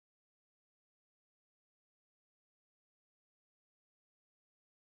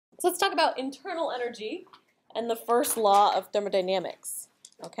So let's talk about internal energy and the first law of thermodynamics,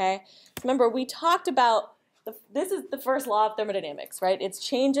 okay? So remember, we talked about, this is the first law of thermodynamics, right? It's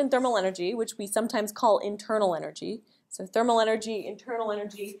change in thermal energy, which we sometimes call internal energy. So thermal energy, internal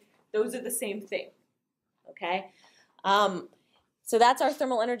energy, those are the same thing, okay? So that's our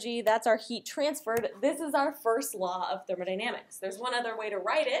thermal energy, that's our heat transferred. This is our first law of thermodynamics. There's one other way to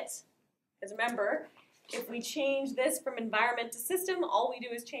write it, because remember, if we change this from environment to system, all we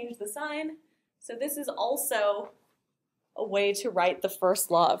do is change the sign. So this is also a way to write the first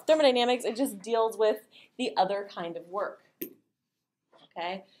law of thermodynamics. It just deals with the other kind of work.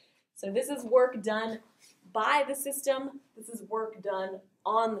 Okay? So this is work done by the system. This is work done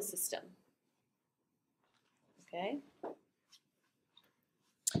on the system. Okay?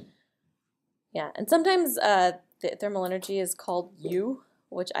 Yeah, and sometimes the thermal energy is called U,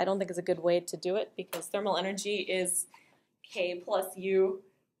 which I don't think is a good way to do it because thermal energy is K plus U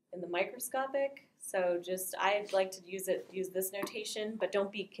in the microscopic. So just, I'd like to use this notation, but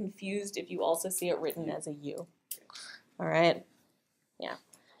don't be confused if you also see it written as a U. All right? Yeah.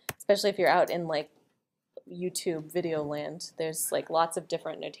 Especially if you're out in like YouTube video land, there's like lots of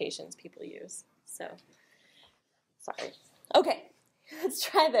different notations people use. So, sorry. Okay, let's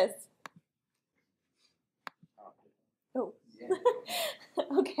try this. Oh.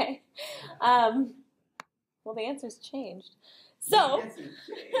 Okay. Well, the answer's changed. So,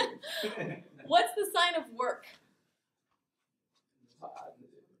 what's the sign of work?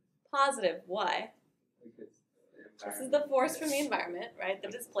 Positive. Why? This is the force from the environment, right? The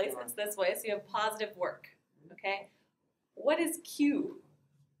displacement's this way, so you have positive work. Okay? What is Q?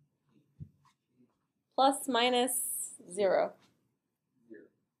 Plus, minus, 0.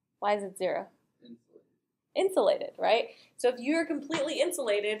 Why is it 0? Insulated, right? So if you're completely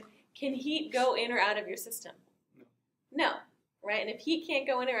insulated, can heat go in or out of your system? No, right? And if heat can't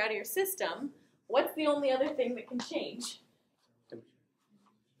go in or out of your system, what's the only other thing that can change?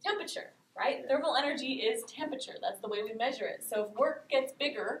 Temperature, right? Thermal energy is temperature. That's the way we measure it. So if work gets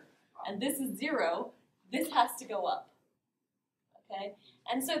bigger and this is 0, this has to go up, okay?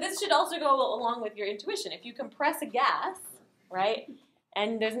 And so this should also go along with your intuition. If you compress a gas, right,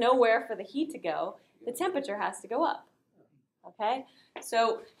 and there's nowhere for the heat to go, the temperature has to go up, okay?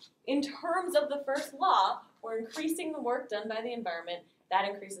 So in terms of the first law, we're increasing the work done by the environment. That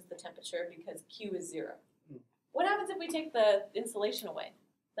increases the temperature because Q is 0. What happens if we take the insulation away?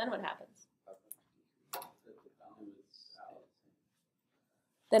 Then what happens?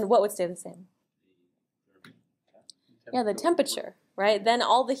 Then what would stay the same? Yeah, the temperature, right? Then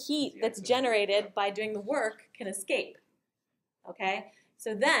all the heat that's generated by doing the work can escape, okay?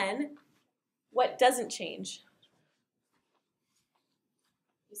 So then, what doesn't change?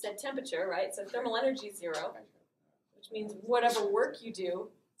 You said temperature, right? So thermal energy is 0, which means whatever work you do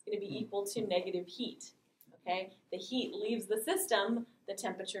is going to be equal to negative heat. Okay? The heat leaves the system, the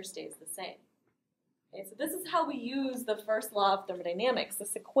temperature stays the same. Okay, so this is how we use the first law of thermodynamics.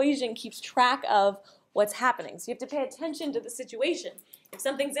 This equation keeps track of what's happening. So you have to pay attention to the situation. If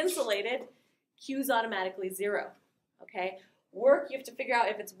something's insulated, Q is automatically 0. Okay? Work, you have to figure out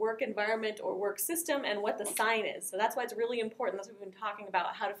if it's work environment or work system and what the sign is. So that's why it's really important. That's what we've been talking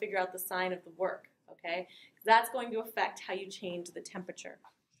about, how to figure out the sign of the work. Okay? That's going to affect how you change the temperature.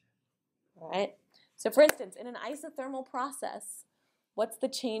 All right? So for instance, in an isothermal process, what's the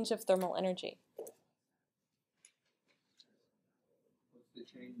change of thermal energy? What's the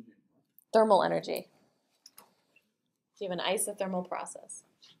change in Thermal energy. Do you have an isothermal process?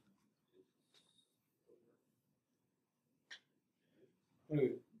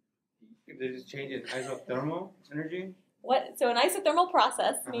 Does it change in isothermal energy? What? So an isothermal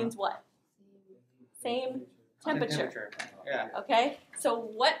process means what? Same temperature. Yeah. Okay? So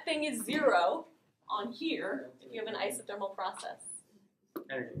what thing is 0 on here if you have an isothermal process?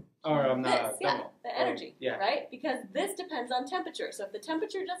 Energy. Or This, yeah, the energy, yeah. right? Because this depends on temperature. So if the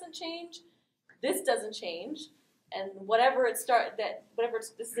temperature doesn't change, this doesn't change, and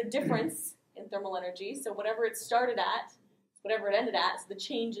this is a difference in thermal energy. So whatever it started at, whatever it ended at, so the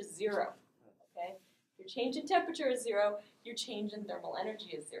change is 0. Okay? Your change in temperature is 0. Your change in thermal energy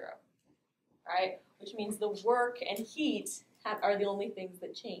is 0. Right? Which means the work and heat are the only things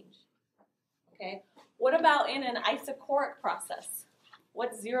that change. Okay? What about in an isochoric process?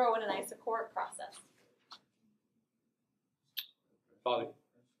 What's 0 in an isochoric process? Solid.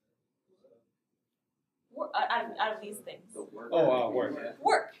 Out of these things. Work.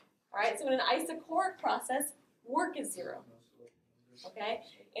 Work. All right? So in an isochoric process, work is 0. Okay?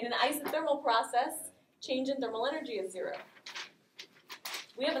 In an isothermal process, change in thermal energy is 0.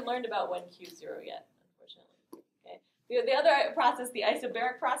 We haven't learned about when Q is 0 yet, unfortunately. Okay? The other process, the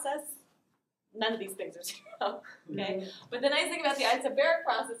isobaric process, none of these things are zero, okay? But the nice thing about the isobaric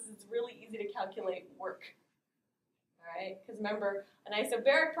process is it's really easy to calculate work, all right? Because remember, an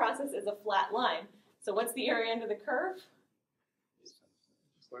isobaric process is a flat line. So what's the area under the curve?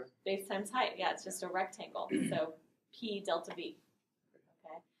 Base times height. Yeah, it's just a rectangle. So P delta V.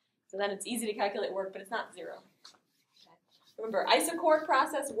 Okay. So then it's easy to calculate work, but it's not zero. Okay. Remember, isochoric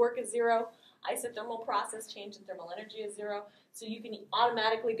process, work is zero. Isothermal process, change in thermal energy is zero. So you can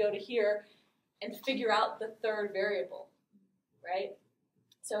automatically go to here and figure out the third variable, right?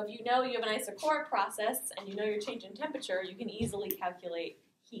 So if you know you have an isochoric process and you know your change in temperature, you can easily calculate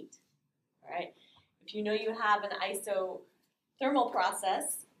heat, all right? If you know you have an isothermal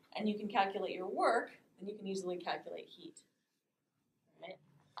process and you can calculate your work, then you can easily calculate heat.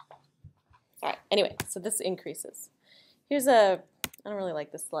 All right, anyway, so this increases. Here's I don't really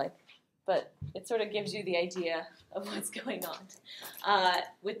like this slide, but it sort of gives you the idea of what's going on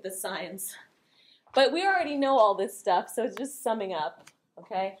with the signs. But we already know all this stuff, so it's just summing up,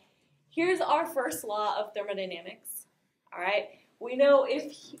 okay? Here's our first law of thermodynamics, all right? We know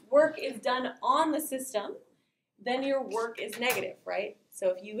if work is done on the system, then your work is negative, right? So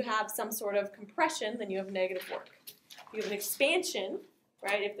if you have some sort of compression, then you have negative work. If you have an expansion,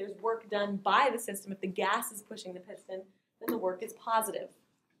 right, if there's work done by the system, if the gas is pushing the piston, then the work is positive,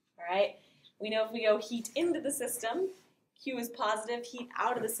 all right? We know if we go heat into the system, Q is positive, heat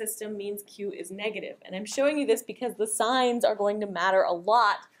out of the system means Q is negative. And I'm showing you this because the signs are going to matter a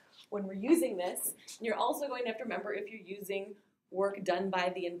lot when we're using this. And you're also going to have to remember if you're using work done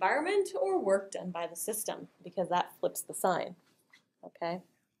by the environment or work done by the system, because that flips the sign, okay?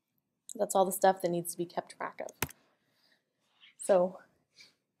 That's all the stuff that needs to be kept track of. So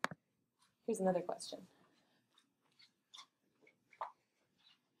here's another question.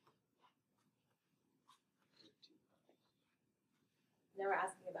 Now we're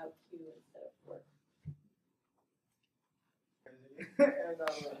asking about Q instead of work.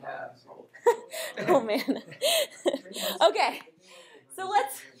 Oh man. Okay, so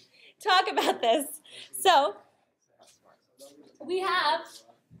let's talk about this. So we have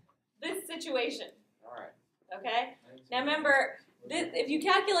this situation, okay? Now remember, if you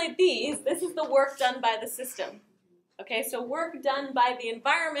calculate these, this is the work done by the system. Okay, so work done by the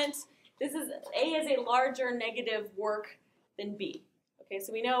environment, this is A is a larger negative work than B. Okay,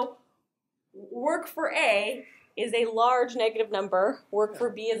 so we know work for A is a large negative number, work for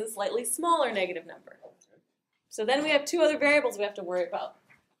B is a slightly smaller negative number. So then we have two other variables we have to worry about.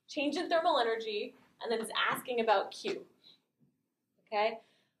 Change in thermal energy, and then it's asking about Q. Okay?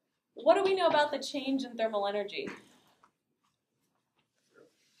 What do we know about the change in thermal energy?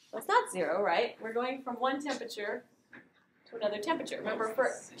 Well, it's not zero, right? We're going from one temperature to another temperature. Remember,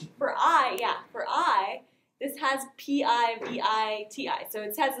 for I, this has PI, VI, TI. So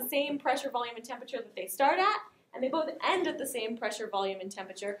it has the same pressure, volume, and temperature that they start at, and they both end at the same pressure, volume, and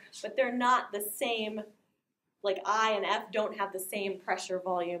temperature, but they're not the same. Like I and F don't have the same pressure,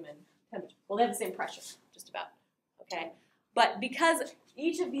 volume, and temperature. Well, they have the same pressure, just about, okay? But because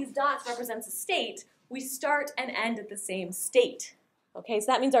each of these dots represents a state, we start and end at the same state, okay? So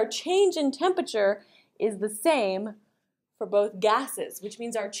that means our change in temperature is the same for both gases, which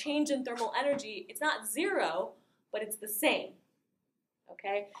means our change in thermal energy, it's not zero, but it's the same,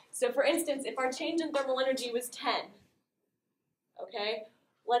 okay? So for instance, if our change in thermal energy was 10, okay?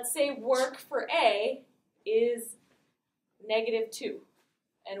 Let's say work for A is -2,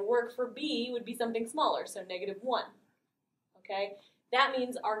 and work for B would be something smaller, so -1, okay? That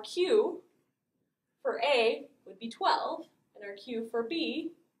means our Q for A would be 12, and our Q for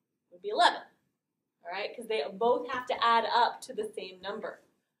B would be 11, all right? Because they both have to add up to the same number.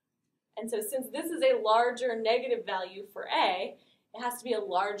 And so since this is a larger negative value for A, it has to be a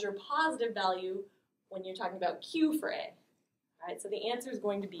larger positive value when you're talking about Q for A, all right? So the answer is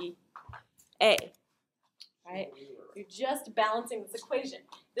going to be A. Right? You're just balancing this equation.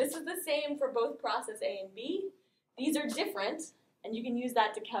 This is the same for both process A and B. These are different, and you can use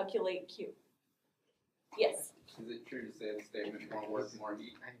that to calculate Q. Yes? Is it true to say the statement more work, more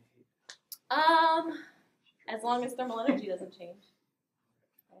heat? As long as thermal energy doesn't change.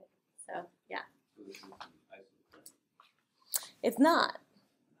 Right? So, yeah. So this is isothermal. It's not.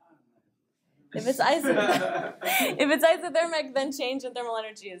 If it's isothermic, then change in thermal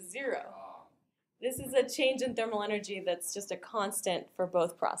energy is 0. This is a change in thermal energy that's just a constant for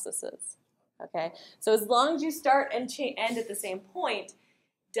both processes, okay? So as long as you start and end at the same point,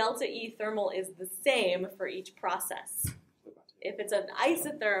 delta E thermal is the same for each process. If it's an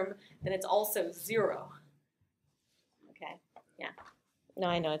isotherm, then it's also 0, okay? Yeah. No,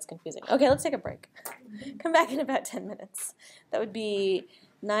 I know it's confusing. Okay, let's take a break. Come back in about 10 minutes. That would be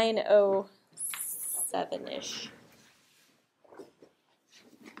 9:07-ish.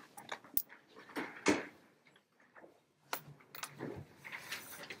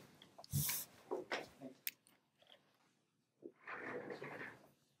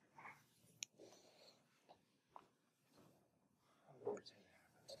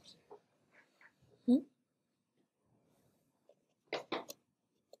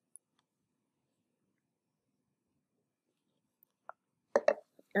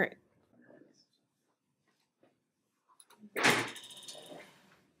 All right.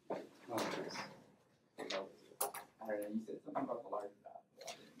 Alright, you said something about the large dot.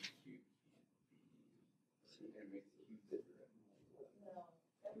 Q it makes Q different. No,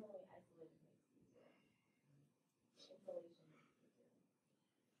 thermally isolated makes it zero. Insulation makes it zero.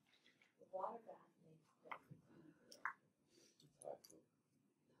 The water bath makes delta T zero.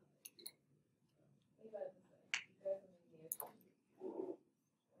 Think about it this way. You go from the ocean,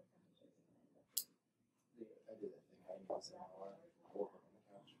 what temperature is it going to end up at? I did that thing. I didn't sit in the water. I woke up on the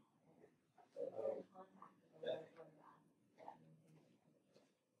couch. So if you're in contact with a large water bath, that maintains the temperature.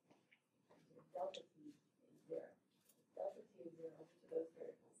 So delta T is zero. Delta T is zero, which of those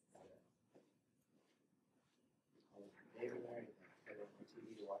variables is zero? David and I put on my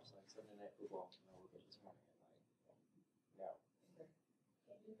TV to watch like Sunday Night Football, and I woke up this morning and like, no.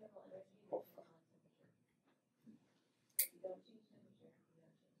 Changing thermal energy depends on temperature. If you don't change temperature, you don't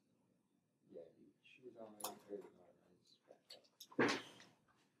change. Yeah, she was on my third and I just backed up.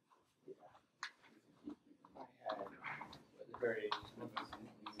 I had the very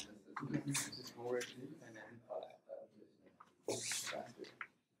just more and then Faster.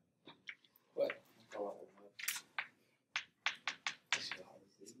 What? That's all I want. This is the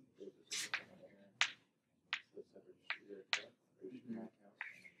hardest thing. There's a system on there. So separate shooter, British my account,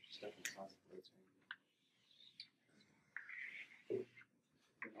 and stuff in sauce plates.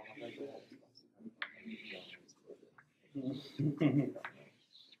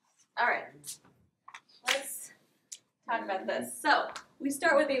 All right, let's talk about this. So we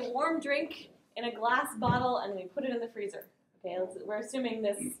start with a warm drink in a glass bottle and we put it in the freezer. Okay, we're assuming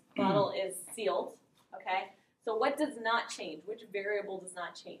this bottle is sealed. Okay, so what does not change? Which variable does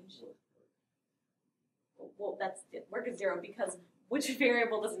not change? Well, that's it. Work is zero because which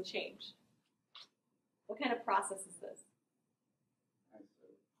variable doesn't change? What kind of process is this?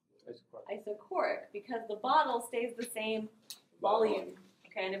 Isochoric, because the bottle stays the same volume.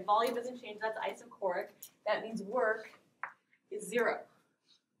 Okay, and if volume doesn't change, that's isochoric. That means work is zero.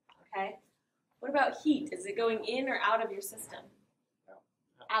 Okay? What about heat? Is it going in or out of your system?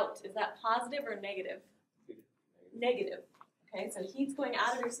 Out. Is that positive or negative? Negative. Okay, so heat's going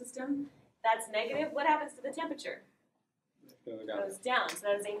out of your system. That's negative. What happens to the temperature? It goes down. So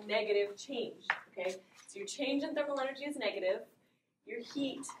that is a negative change. Okay, so your change in thermal energy is negative. Your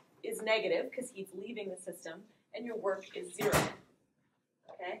heat is negative because heat's leaving the system, and your work is zero.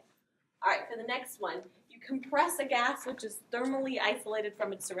 Okay? All right, for the next one, you compress a gas which is thermally isolated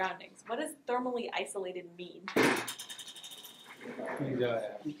from its surroundings. What does thermally isolated mean? You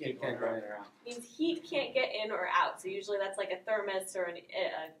can't run it around. It means heat can't get in or out. So usually that's like a thermos or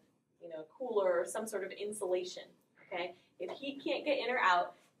a cooler or some sort of insulation. Okay? If heat can't get in or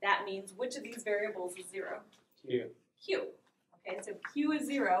out, that means which of these variables is zero? Q. Q. Okay, so Q is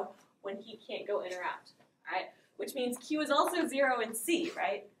zero when heat can't go in or out. All right? Which means Q is also zero in C,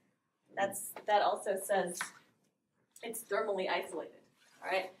 right? That also says it's thermally isolated. All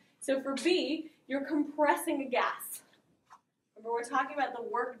right? So for B, you're compressing a gas. Remember, we're talking about the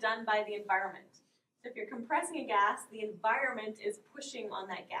work done by the environment. So if you're compressing a gas, the environment is pushing on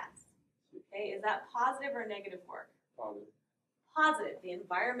that gas. Okay, is that positive or negative work? Positive. Positive. The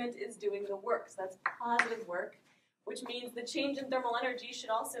environment is doing the work, so that's positive work, which means the change in thermal energy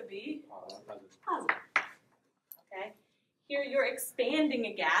should also be positive. Okay? Here you're expanding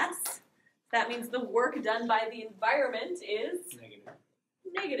a gas. That means the work done by the environment is Negative.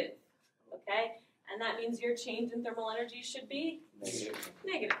 negative. Okay? And that means your change in thermal energy should be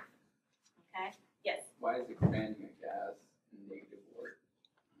negative. Okay? Yes? Why is expanding a gas negative work?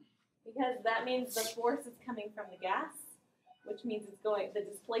 Because that means the force is coming from the gas, which means it's going, the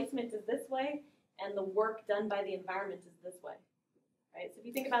displacement is this way, and the work done by the environment is this way. Right? So if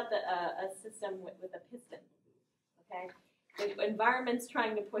you think about a system with a piston, okay? The environment's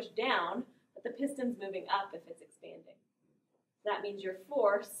trying to push down, but the piston's moving up if it's expanding. That means your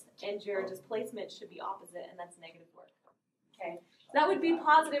force and your displacement should be opposite, and that's negative work. Okay? So that would be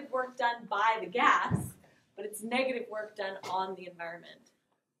positive work done by the gas, but it's negative work done on the environment.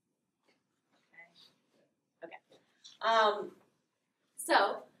 Okay.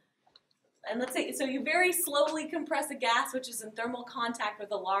 So And let's say, so you very slowly compress a gas which is in thermal contact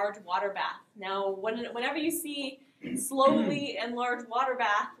with a large water bath. Now, whenever you see slowly and large water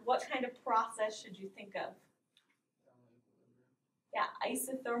bath, what kind of process should you think of? Yeah,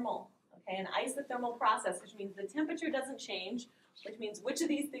 isothermal. Okay, an isothermal process, which means the temperature doesn't change, which means which of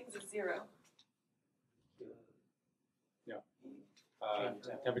these things is zero?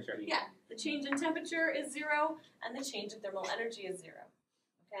 Temperature. Yeah, the change in temperature is zero, and the change in thermal energy is zero.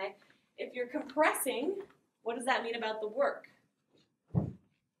 Okay, if you're compressing, what does that mean about the work?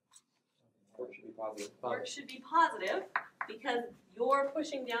 Work should be positive. Work should be positive because you're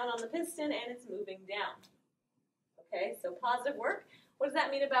pushing down on the piston and it's moving down. Okay, so positive work. What does that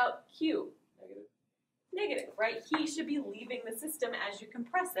mean about Q? Negative. Negative, right? Heat should be leaving the system as you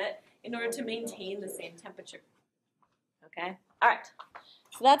compress it in order to maintain the same temperature. Okay, all right.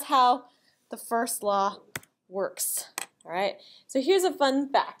 So that's how the first law works. All right, so here's a fun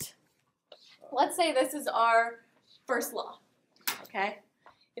fact. Let's say this is our first law. Okay,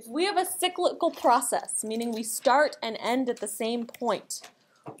 if we have a cyclical process, meaning we start and end at the same point,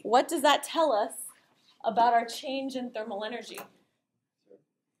 what does that tell us about our change in thermal energy?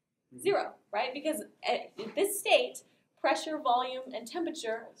 Zero, right? Because at this state, pressure, volume, and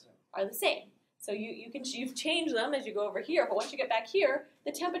temperature are the same. So you've changed them as you go over here, but once you get back here,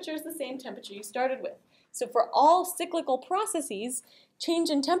 the temperature is the same temperature you started with. So for all cyclical processes, change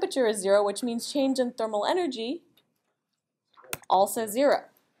in temperature is zero, which means change in thermal energy also zero.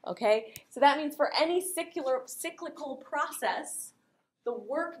 Okay? So that means for any cyclical process, the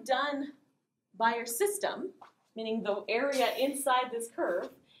work done by your system, meaning the area inside this curve,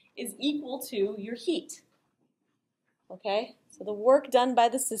 is equal to your heat. Okay? So the work done by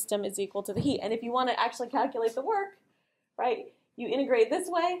the system is equal to the heat. And if you want to actually calculate the work, right, you integrate this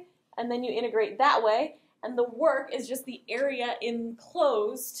way, and then you integrate that way, and the work is just the area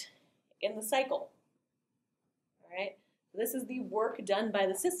enclosed in the cycle. All right? This is the work done by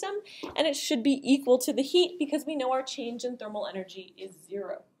the system, and it should be equal to the heat because we know our change in thermal energy is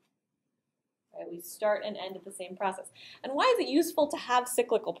zero. Right? We start and end at the same process. And why is it useful to have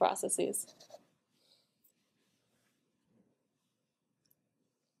cyclical processes?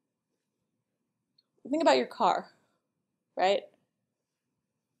 Think about your car, right?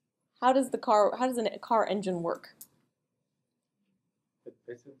 How does a car engine work? The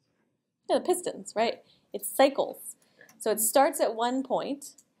pistons? Yeah, the pistons, right? It cycles. So it starts at one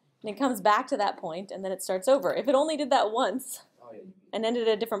point, and it comes back to that point, and then it starts over. If it only did that once Oh, yeah. and ended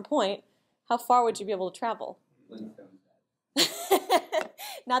at a different point, how far would you be able to travel?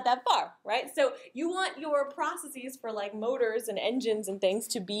 Not that far, right? So you want your processes for like motors and engines and things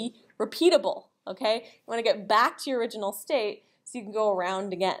to be repeatable, okay? You want to get back to your original state so you can go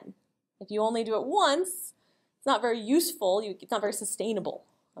around again. If you only do it once, it's not very useful, it's not very sustainable,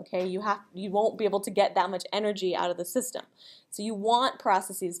 okay? You won't be able to get that much energy out of the system. So you want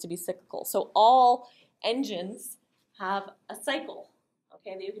processes to be cyclical. So all engines have a cycle.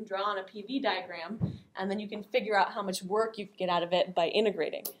 Okay, that you can draw on a PV diagram, and then you can figure out how much work you can get out of it by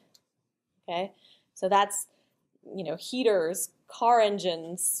integrating. Okay, so that's, heaters, car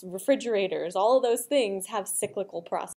engines, refrigerators, all of those things have cyclical processes.